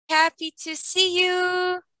happy to see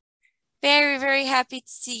you. Very, very happy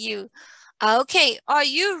to see you. Okay, are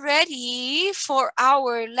you ready for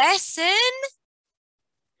our lesson?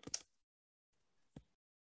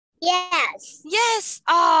 Yes. Yes.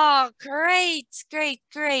 Oh, great, great,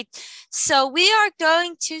 great. So we are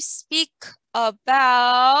going to speak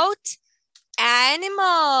about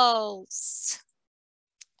animals.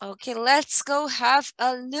 Okay, let's go have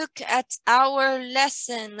a look at our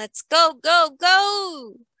lesson. Let's go, go,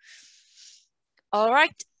 go. All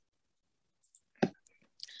right.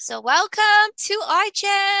 So welcome to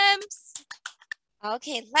iGEMS.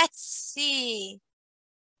 Okay, let's see.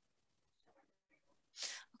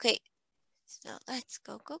 Okay, so let's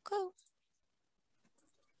go, go, go.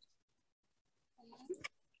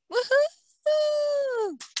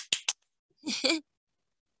 Woohoo!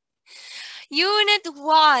 Unit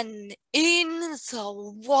 1, in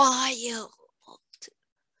the wild.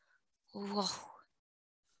 Whoa.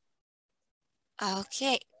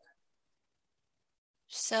 Okay.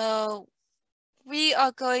 So we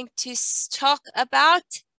are going to talk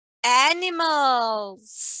about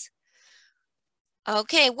animals.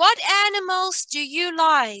 Okay, what animals do you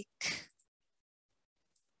like?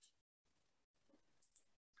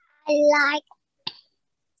 I like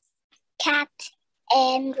cat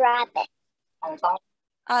and rabbit.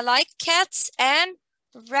 I like cats and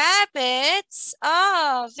rabbits.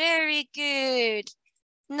 Oh, very good.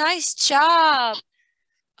 Nice job.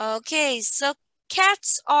 Okay, so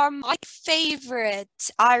cats are my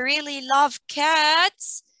favorite. I really love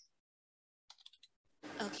cats.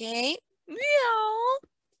 Okay. Meow.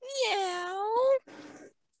 Meow.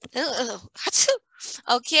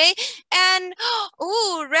 Okay. And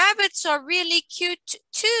oh, rabbits are really cute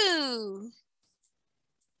too.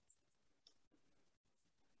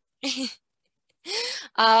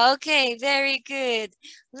 Okay, very good.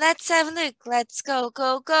 Let's have a look. Let's go,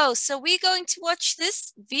 go, go. So we're going to watch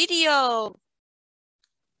this video.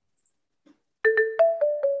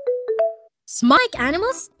 Smart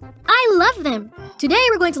animals? I love them. Today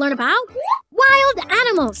we're going to learn about wild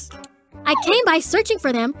animals. I came by searching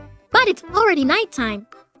for them, but it's already nighttime.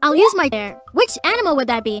 I'll use my there. Which animal would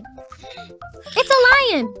that be? It's a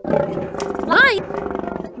lion.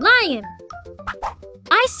 Lion.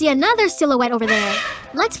 I see another silhouette over there.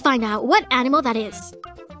 Let's find out what animal that is.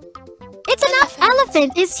 It's an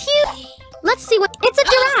elephant. Is huge. Let's see what... It's a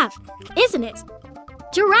giraffe, isn't it?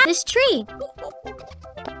 Giraffe is tree.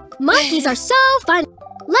 Monkeys are so fun.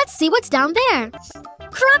 Let's see what's down there.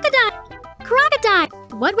 Crocodile.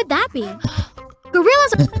 What would that be?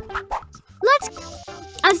 Gorillas.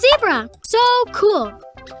 A zebra. So cool.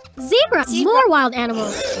 Zebra. More wild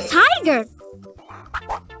animals. Tiger.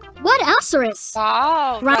 What else is?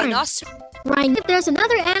 Wow, Rhinoceros. There's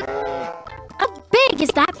another animal. How big is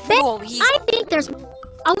that big? Whoa, I think there's a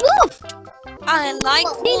wolf. I like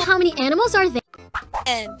wolf. How many animals are there?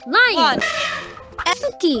 And Lion.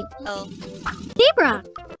 Monkey. Zebra.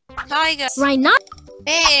 Tiger. Rhino.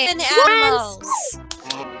 Big animals.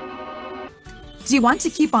 Do you want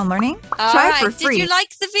to keep on learning? All Try right. for free. Did you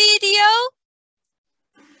like the video?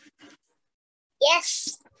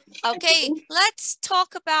 Yes. Okay, let's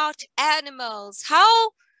talk about animals.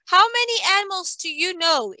 How many animals do you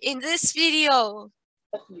know in this video?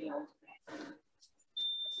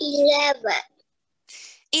 11.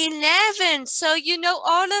 11. So you know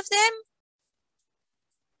all of them?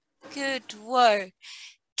 Good work.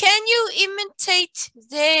 Can you imitate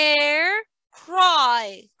their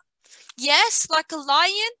cry? Yes, like a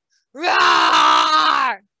lion?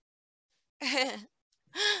 Roar!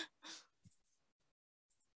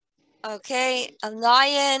 Okay, a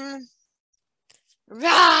lion.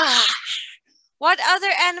 Roar! What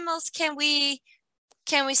other animals can we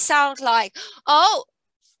sound like? Oh,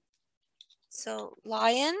 so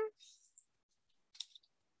lion.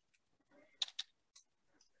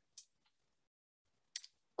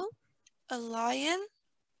 Oh, a lion.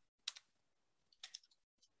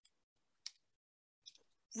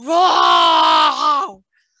 Roar!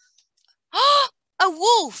 A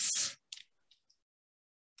wolf.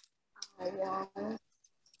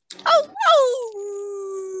 Oh,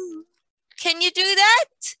 oh! Can you do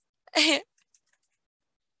that?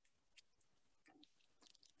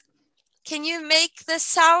 Can you make the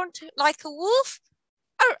sound like a wolf?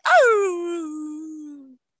 Oh,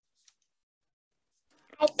 oh!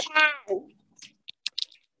 I can.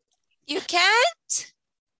 You can't?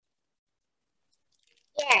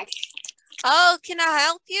 Yes. Oh, can I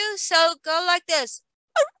help you? So go like this.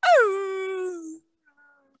 Oh, oh!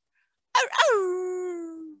 Oh,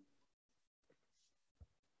 oh!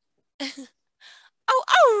 Oh,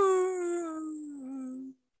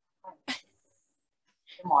 oh!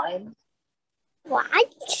 What?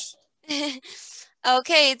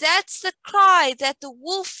 Okay, that's the cry that the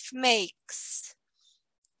wolf makes.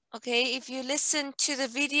 Okay, if you listen to the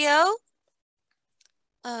video,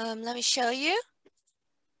 let me show you.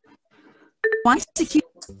 Friends,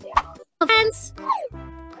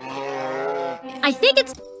 I think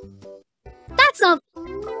it's... That's all.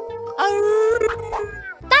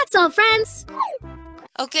 That's all, friends.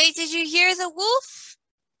 Okay, did you hear the wolf?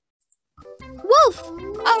 Wolf.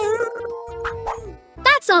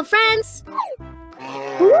 That's all, friends.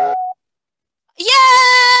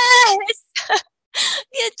 Yes!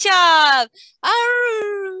 Good job.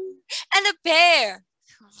 And a bear.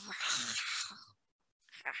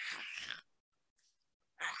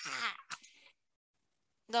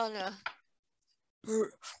 No.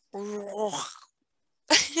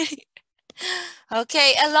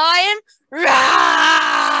 Okay, a lion.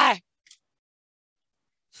 Roar!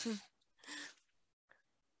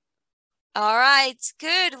 All right,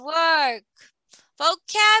 good work.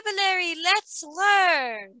 Vocabulary, let's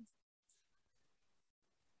learn.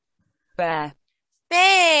 Bear.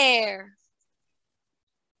 Bear.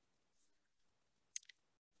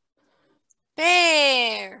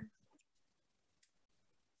 Bear.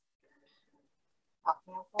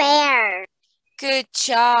 Bear. Good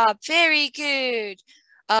job. Very good.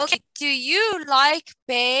 Okay, do you like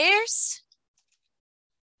bears?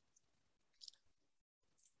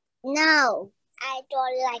 No, I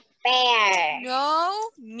don't like bear.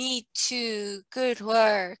 No, me too. Good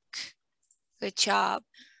work. Good job.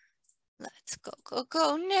 Let's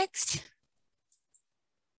go. Next.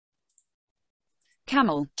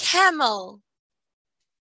 Camel. Camel.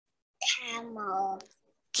 Camel.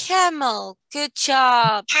 Camel. Good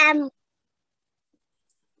job. Camel.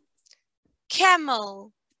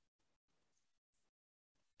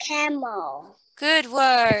 Camel. Good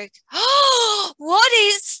work. Oh, what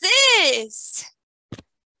is this?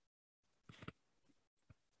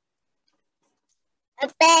 A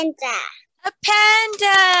panda. A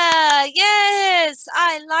panda. Yes,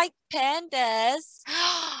 I like pandas.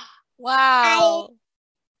 Wow.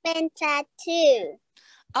 Panda too.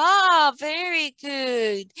 Ah, very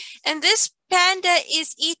good. And this panda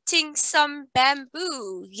is eating some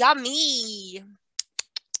bamboo. Yummy.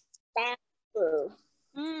 Bamboo.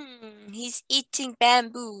 He's eating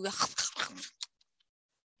bamboo.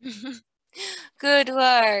 Good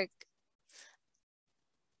work.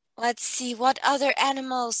 Let's see, what other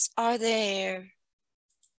animals are there?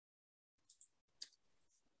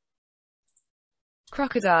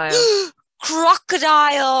 Crocodile.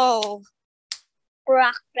 Crocodile.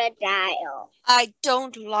 Crocodile. I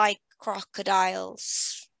don't like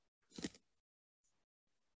crocodiles.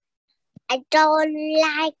 I don't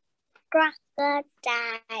like crocodile.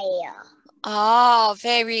 Ah,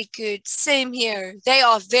 very good. Same here. They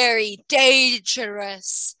are very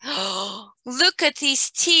dangerous. Look at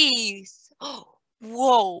these teeth.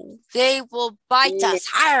 Whoa, they will bite us.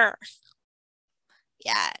 Arr!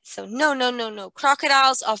 Yeah, so no.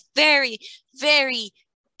 Crocodiles are very, very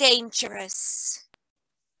dangerous.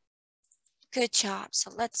 Good job.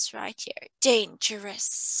 So let's write here.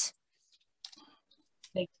 Dangerous.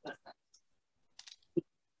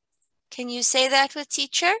 Can you say that with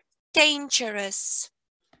teacher? Dangerous.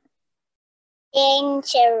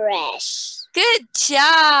 Dangerous. Good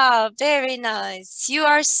job. Very nice. You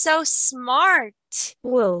are so smart.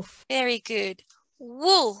 Wolf. Very good.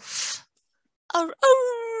 Wolf.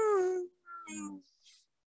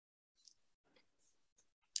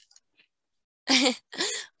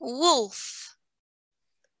 Wolf.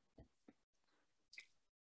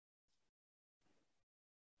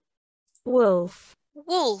 Wolf.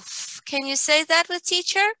 Wolf. Can you say that with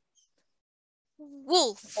teacher?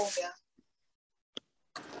 Wolf.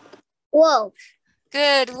 Wolf.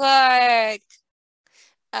 Good work.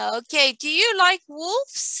 Okay, do you like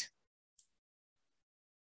wolves?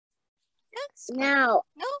 Yes. No.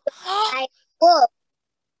 No? I wolf.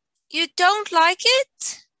 You don't like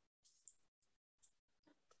it?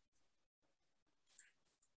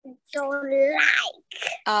 Don't like.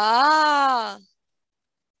 Ah.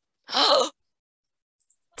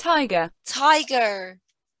 Tiger. Tiger.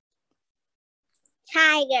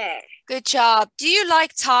 Tiger. Good job. Do you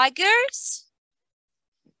like tigers?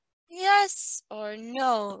 Yes or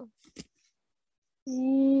no?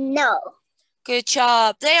 No. Good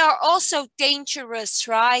job. They are also dangerous,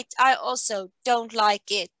 right? I also don't like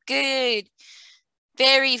it. Good.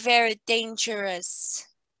 Very, very dangerous.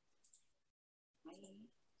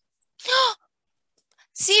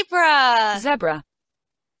 Zebra. Zebra.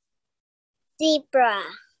 Zebra.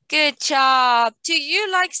 Good job. Do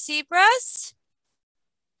you like zebras?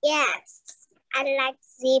 Yes. I like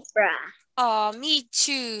zebra. Oh, me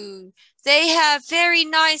too. They have very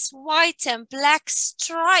nice white and black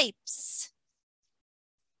stripes.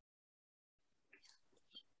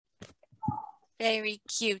 Very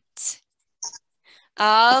cute.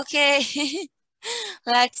 Okay.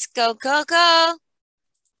 Let's go, go, go.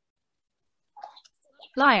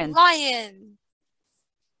 Lion. Lion.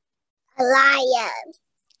 A lion.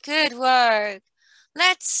 Good work.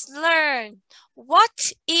 Let's learn.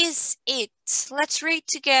 What is it? Let's read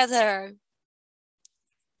together.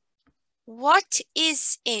 What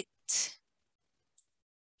is it?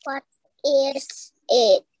 What is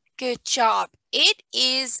it? Good job. It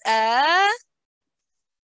is a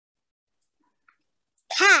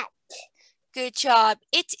Cat. good job.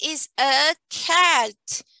 It is a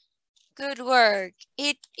cat. Good work.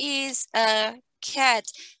 It is a cat.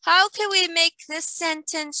 How can we make this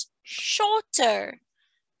sentence shorter?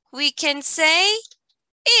 We can say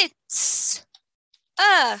it's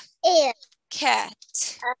a It's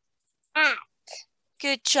cat. a cat.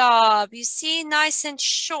 Good job. You see, nice and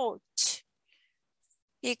short.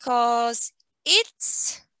 Because it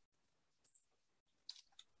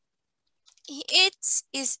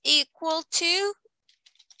is equal to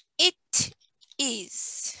it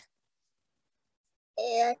is.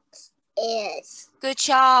 It is. Good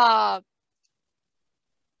job.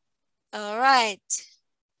 All right.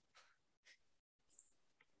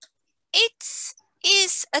 It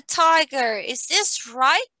is a tiger. Is this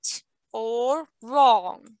right or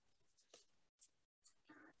wrong?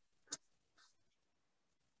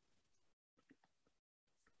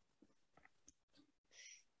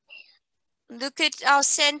 Look at our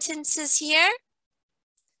sentences here.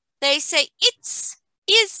 They say it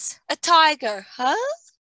is a tiger, huh?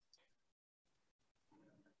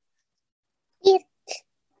 It.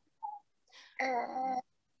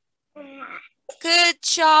 Good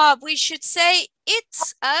job. We should say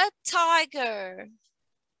it's a tiger.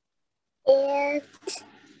 It's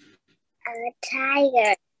a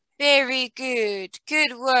tiger. Very good.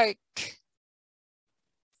 Good work.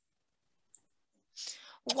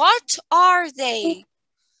 What are they?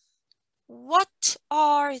 What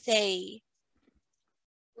are they?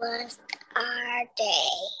 What are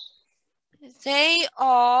they? They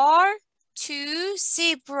are two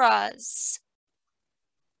zebras.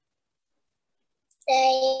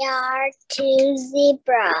 They are two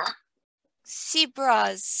zebra.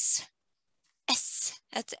 Zebras. S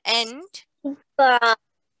at the end. Zebra.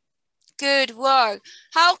 Good work.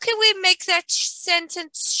 How can we make that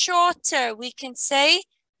sentence shorter? We can say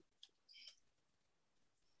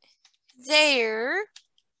there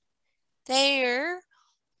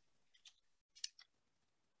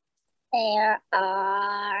There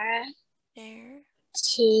are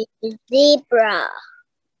two zebra.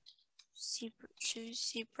 Two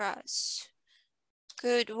zebras.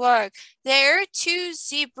 Good work. There are two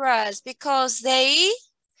zebras because they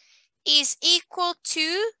is equal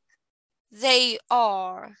to they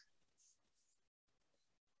are.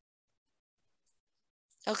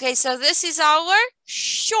 Okay, so this is our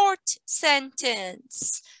short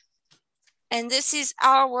sentence. And this is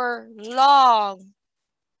our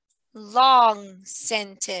long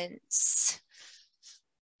sentence.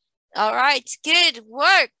 All right, good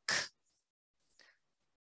work.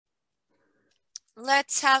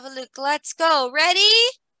 Let's have a look. Let's go. Ready?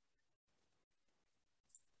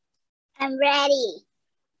 I'm ready.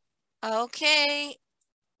 Okay.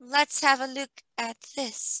 Let's have a look at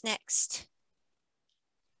this next.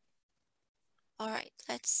 All right,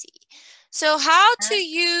 let's see. So how to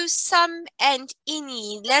use some and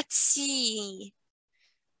any? Let's see.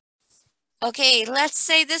 Okay, let's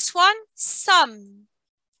say this one. Some.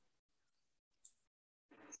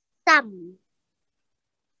 Some.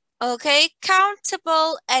 Okay,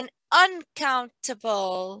 countable and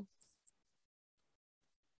uncountable.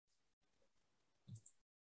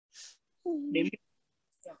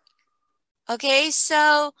 Okay,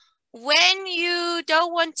 so when you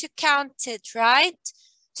don't want to count it, right?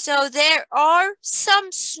 So there are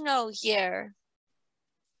some snow here.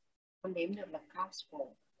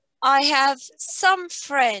 I have some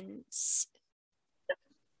friends.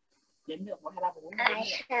 I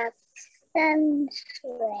have some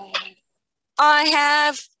friends. I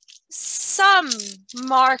have some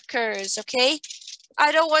markers, okay?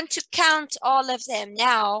 I don't want to count all of them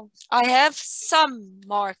now. I have some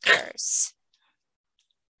markers.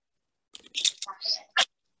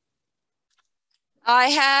 I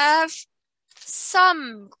have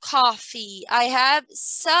some coffee. I have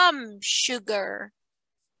some sugar.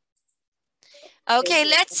 Okay,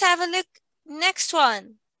 let's have a look. Next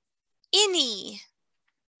one. Any.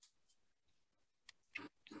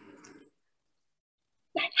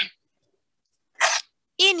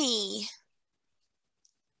 Any.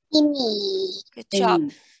 Any. Good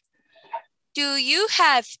job. Do you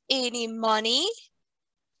have any money?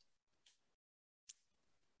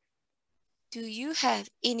 Do you have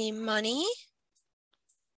any money?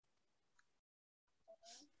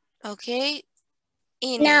 Okay.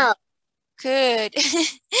 Any. No. Good.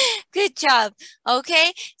 Good job.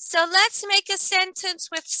 Okay. So let's make a sentence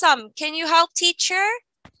with some. Can you help, teacher?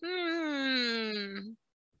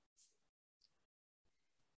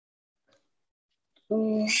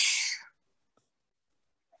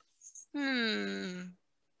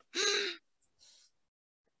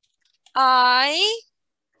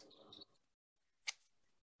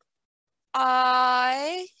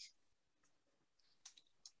 I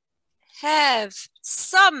have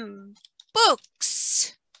some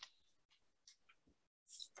books.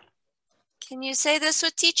 Can you say this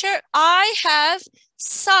with teacher? I have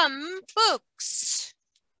some books.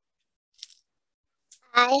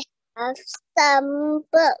 I have some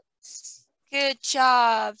books. Good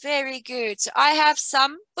job. Very good. So I have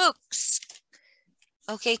some books.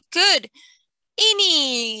 Okay, good.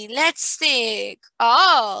 Any. Let's think.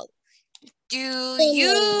 Oh, do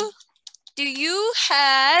you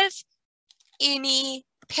have any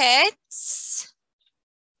pets?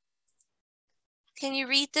 Can you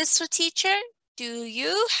read this for teacher? Do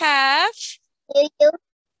you have any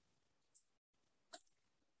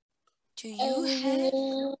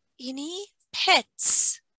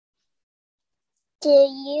pets? Do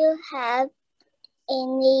you have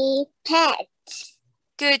any pets?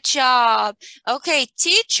 Good job. Okay,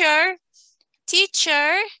 teacher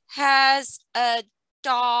has a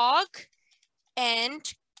dog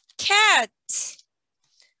and cat.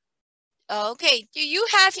 Okay, do you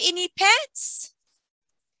have any pets?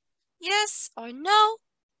 Yes or no?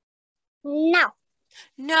 No.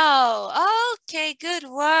 No. Okay, good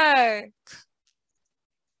work.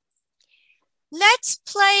 Let's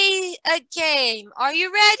play a game. Are you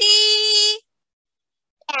ready?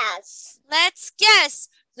 Yes. Let's guess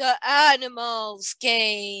the animals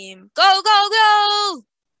game. Go, go, go.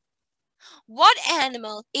 What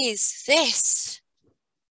animal is this?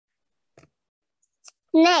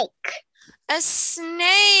 Snake. A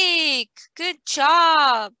snake. Good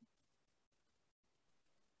job.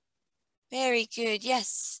 Very good.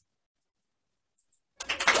 Yes.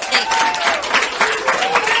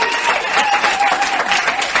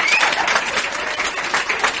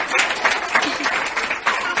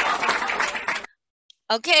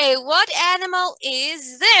 Okay, what animal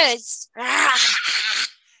is this?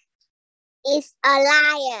 It's a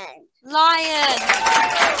lion. Lion.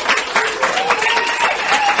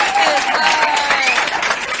 Good work.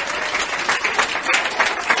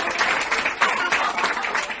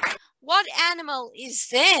 What animal is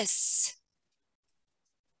this?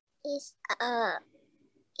 It's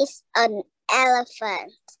an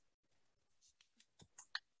elephant.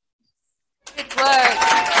 Good work.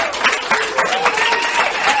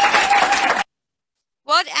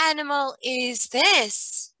 What animal is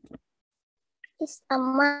this? It's a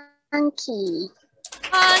monkey.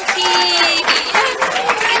 Monkey. Yes.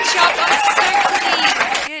 Good job on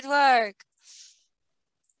circling. Good work.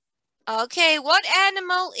 Okay, what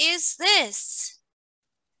animal is this?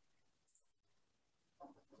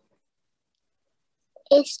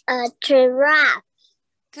 It's a giraffe.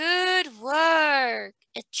 Good work.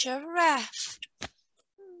 A giraffe.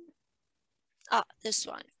 Ah, this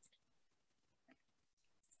one.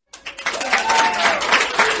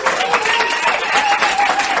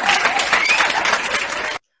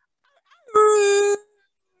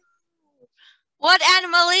 What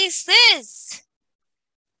animal is this?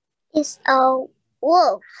 It's a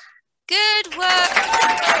wolf. Good work.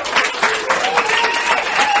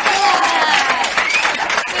 Yeah.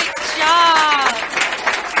 Good job.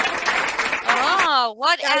 Oh,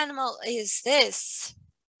 what animal is this?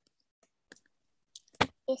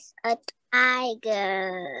 It's a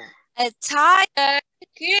tiger. A tiger.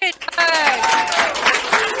 Good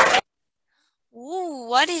work. Ooh,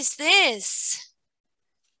 what is this?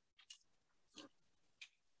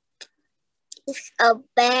 It's a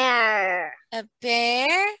bear. A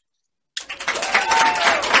bear?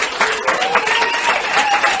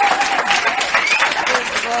 Good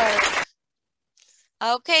work.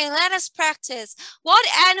 Okay, let us practice. What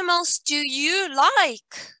animals do you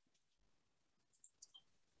like?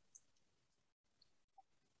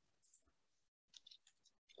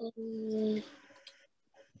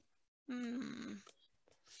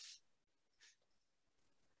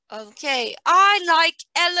 Okay, I like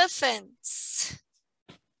elephants.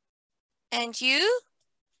 And you?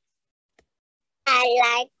 I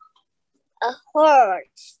like a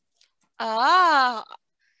horse. Ah,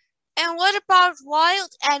 and what about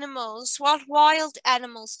wild animals? What wild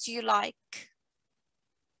animals do you like?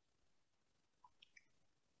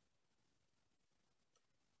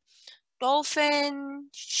 Dolphin,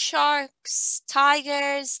 sharks,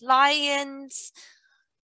 tigers, lions,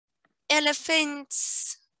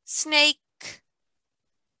 elephants, snake.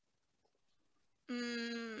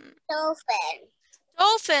 Dolphin.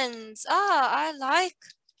 Dolphins. Ah, I like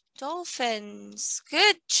dolphins.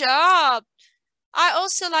 Good job. I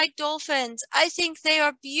also like dolphins. I think they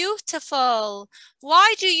are beautiful.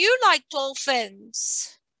 Why do you like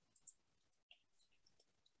dolphins?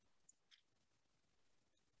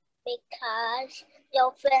 Because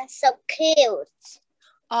dolphins so cute.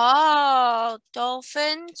 Oh,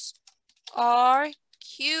 dolphins are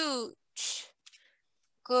cute.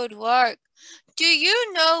 Good work. Do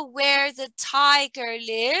you know where the tiger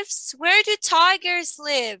lives? Where do tigers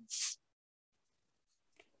live?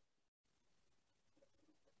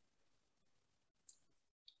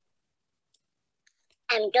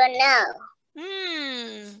 I don't know.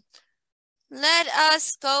 Let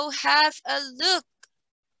us go have a look.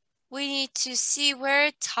 We need to see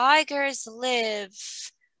where tigers live.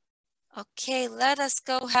 Okay, let us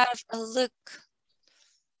go have a look.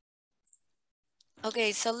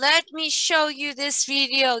 Okay, so let me show you this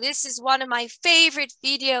video. This is one of my favorite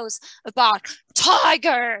videos about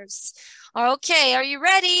tigers. Okay, are you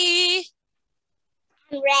ready?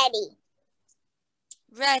 I'm ready.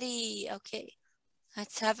 Ready. Okay,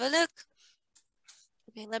 let's have a look.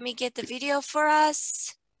 Okay, let me get the video for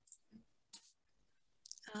us.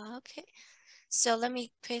 Okay, so let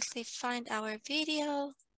me quickly find our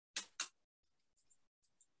video.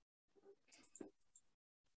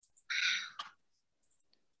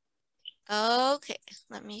 Okay,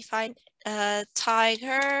 let me find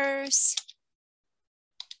tigers.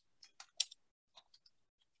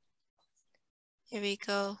 Here we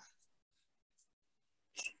go.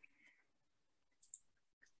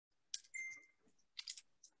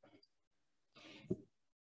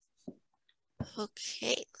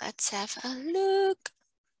 Okay, let's have a look.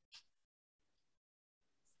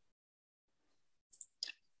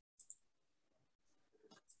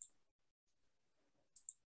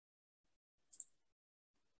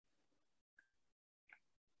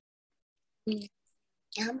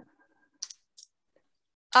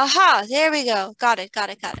 Aha, there we go. Got it.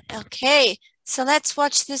 Okay, so let's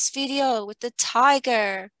watch this video with the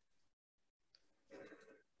tiger.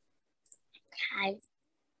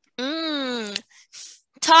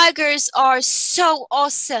 Tigers are so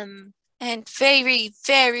awesome and very,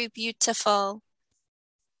 very beautiful.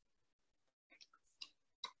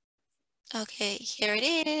 Okay, here it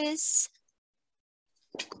is.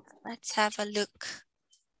 Let's have a look.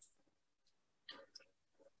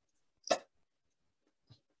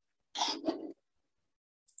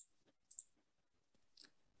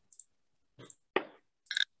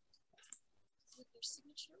 With their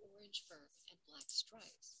signature orange fur and black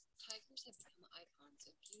stripes, tigers have become icons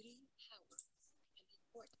of beauty, power, and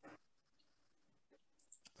importance.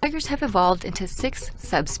 Tigers have evolved into 6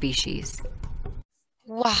 subspecies.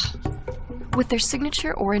 Wow. With their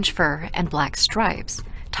signature orange fur and black stripes,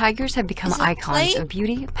 tigers have become icons of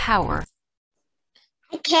beauty, power.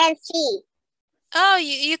 I can't see. Oh,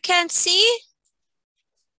 you can't see?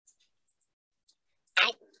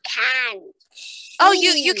 I can't see. Oh,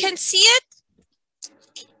 you can see it?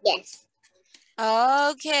 Yes.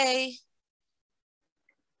 Okay.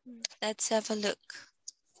 Let's have a look.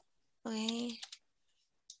 Okay.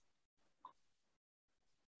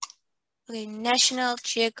 Okay, National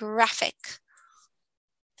Geographic.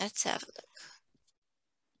 Let's have a look.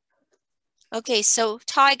 Okay, so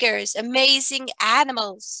tigers, amazing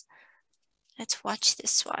animals. Let's watch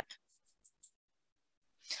this one.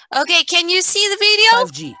 Okay, can you see the video?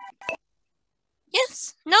 5G.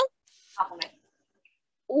 Yes? No?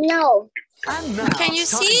 No. And now Can you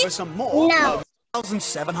it's time see? for some more No.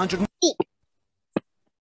 1,758.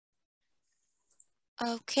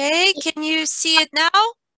 Okay, can you see it now?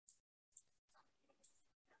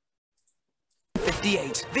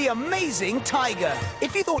 The amazing tiger.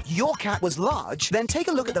 If you thought your cat was large, then take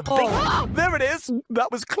a look at the big... Oh, there it is.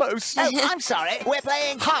 That was close. Oh, I'm sorry. We're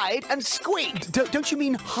playing hide and squeak. Don't you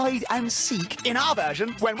mean hide and seek? In our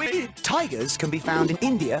version, when we... Tigers can be found in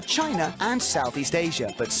India, China, and Southeast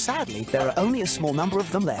Asia. But sadly, there are only a small number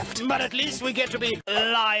of them left. But at least we get to be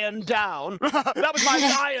lying down. That was my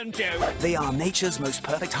lion joke. They are nature's most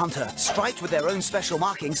perfect hunter, striped with their own special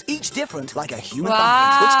markings, each different like a human Wow.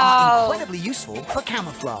 thumbprint, which are incredibly useful for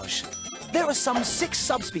camouflage. There are some 6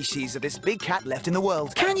 subspecies of this big cat left in the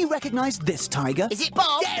world. Can you recognize this tiger? Is it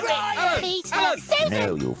Bob? Peter, Susan.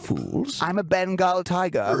 No, you fools. I'm a Bengal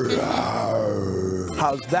tiger.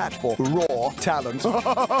 How's that for raw talent?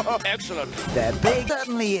 Excellent. Their big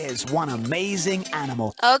certainly is one amazing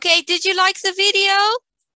animal. Okay, did you like the video?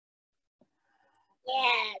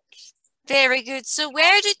 Yes. Very good. So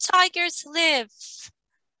where do tigers live?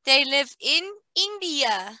 They live in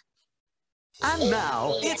India. And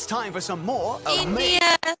now it's time for some more India.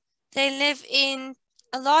 They live in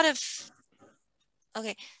a lot of...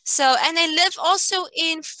 Okay, so, and they live also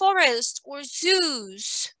in forests or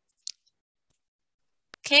zoos.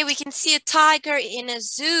 Okay, we can see a tiger in a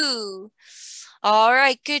zoo. All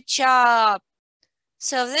right, good job.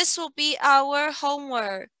 So this will be our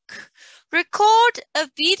homework. Record a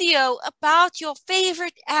video about your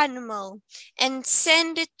favorite animal and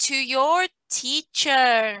send it to your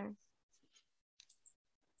teacher.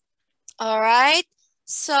 All right,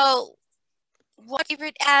 so what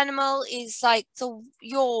favorite animal is like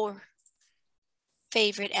your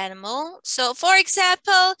favorite animal? So for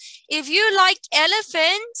example, if you like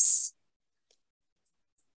elephants,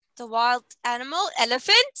 the wild animal,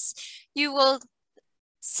 elephants, you will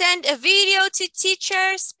send a video to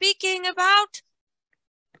teacher speaking about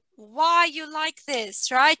why you like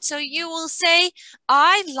this, right? So you will say,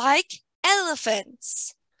 I like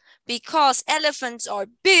elephants because elephants are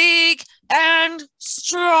big and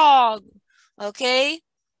strong, okay?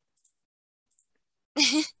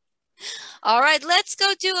 All right, let's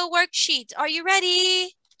go do a worksheet. Are you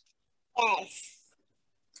ready? Yes.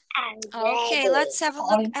 I'm Okay, ready. let's have a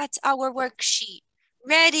look at our worksheet.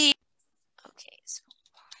 Ready? Okay, so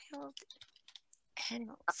wild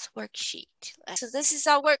animals worksheet. So this is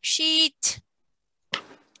our worksheet.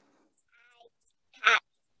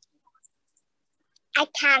 I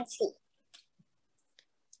can't see.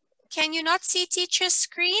 Can you not see teacher's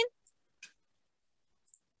screen?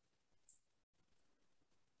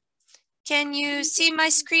 Can you see my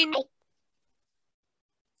screen?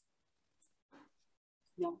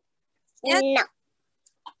 No. Yes?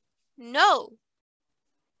 No.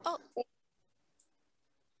 No.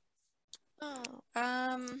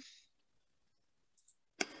 Oh.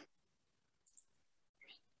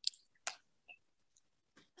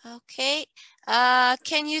 Okay.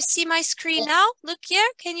 Can you see my screen now? Look here.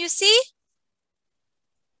 Can you see?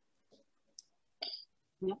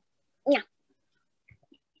 No.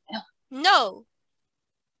 No.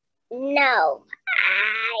 No.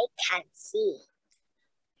 I can't see.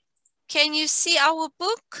 Can you see our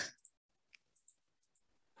book?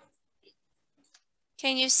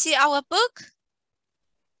 Can you see our book?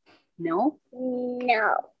 No.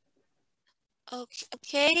 No.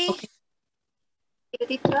 Okay.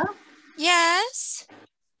 Yes.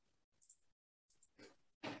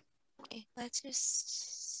 Okay, let's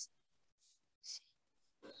just...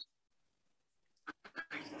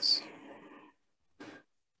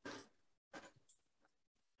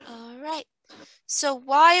 All right. So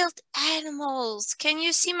wild animals. Can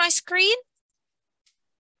you see my screen?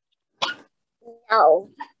 No.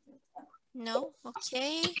 No.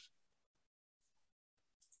 Okay.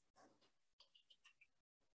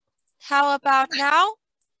 How about now?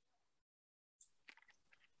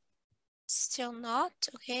 Still not.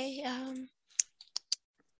 Okay.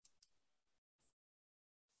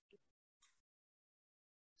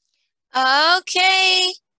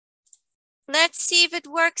 Okay. Let's see if it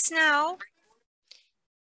works now.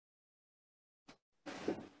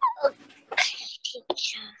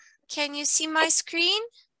 Can you see my screen?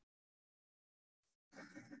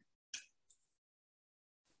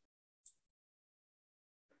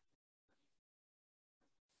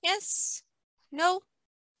 Yes? No?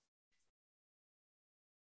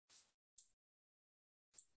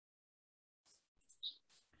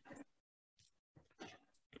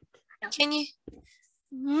 Can you?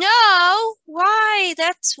 No? Why?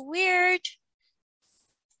 That's weird.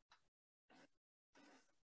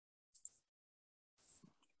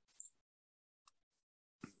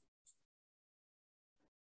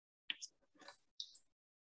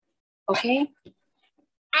 Okay.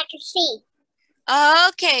 I can see.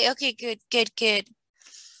 Okay, okay, good.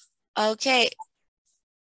 Okay.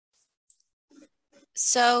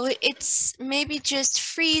 So it's maybe just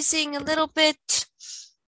freezing a little bit.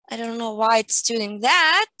 I don't know why it's doing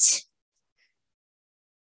that.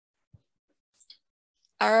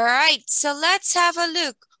 All right, so let's have a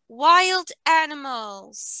look. Wild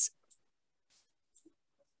animals.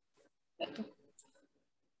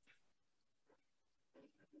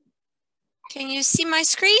 Can you see my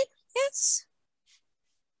screen? Yes?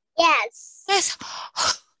 Yes. Yes.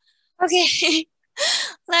 Okay.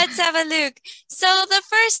 Let's have a look. So the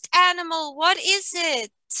first animal, what is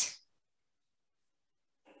it?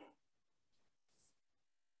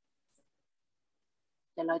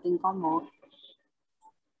 Trả lời từng con một.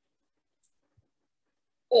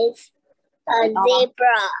 It's Trả a lời to không?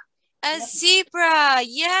 zebra. A zebra,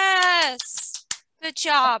 yes. Good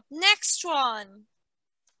job. Next one.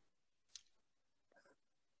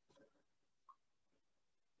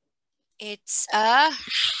 It's a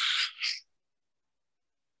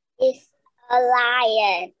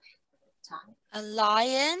lion. A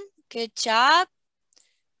lion. Good job.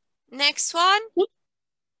 Next one.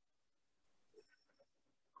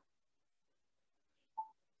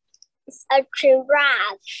 It's a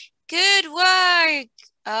giraffe. Good work.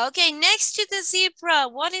 Okay, next to the zebra,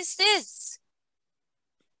 what is this?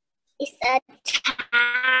 It's a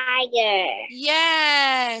tiger.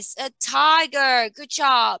 Yes, a tiger. Good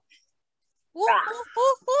job. Woo, woo,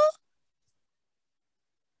 woo, woo.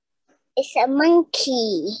 It's a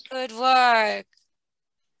monkey. Good work.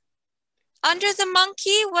 Under the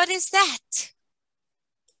monkey, what is that?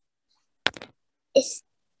 It's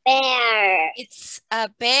bear. It's a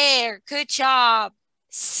bear. Good job.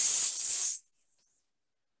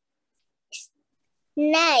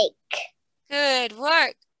 Snake. Good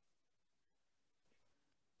work.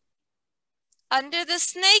 Under the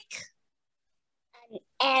snake? An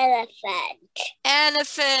elephant.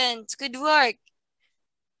 Elephant. Good work.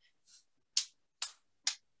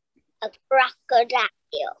 A crocodile.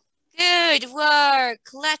 Good work.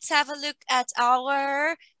 Let's have a look at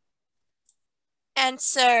our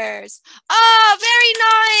answers. Oh, very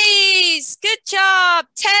nice. Good job.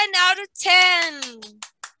 10 out of 10.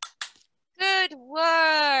 Good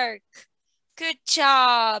work. Good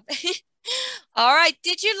job. All right.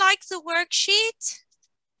 Did you like the worksheet?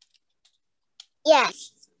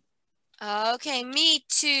 Yes. Okay, me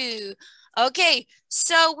too. Okay,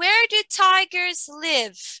 so where do tigers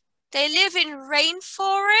live? They live in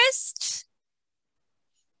rainforest.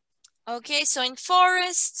 Okay, so in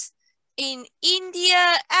forests, in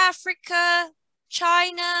India, Africa,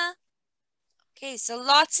 China. Okay, so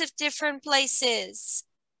lots of different places.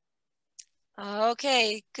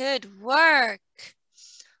 Okay, good work.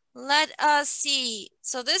 Let us see.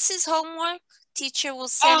 So this is homework. Teacher will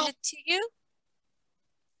send it to you.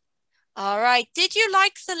 All right, did you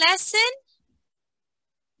like the lesson?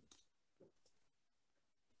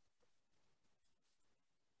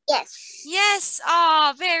 Yes. Yes,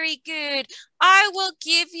 ah, very good. I will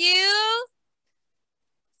give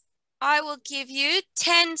you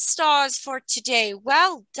 10 stars for today.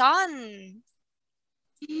 Well done.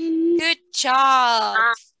 Good job.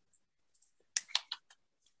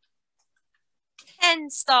 10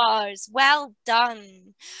 stars. Well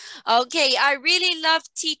done. Okay, I really love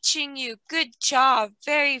teaching you. Good job.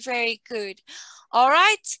 Very, very good. All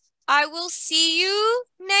right, I will see you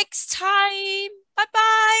next time.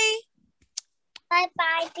 Bye-bye.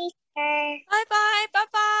 Bye-bye, teacher. Bye-bye.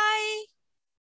 Bye-bye.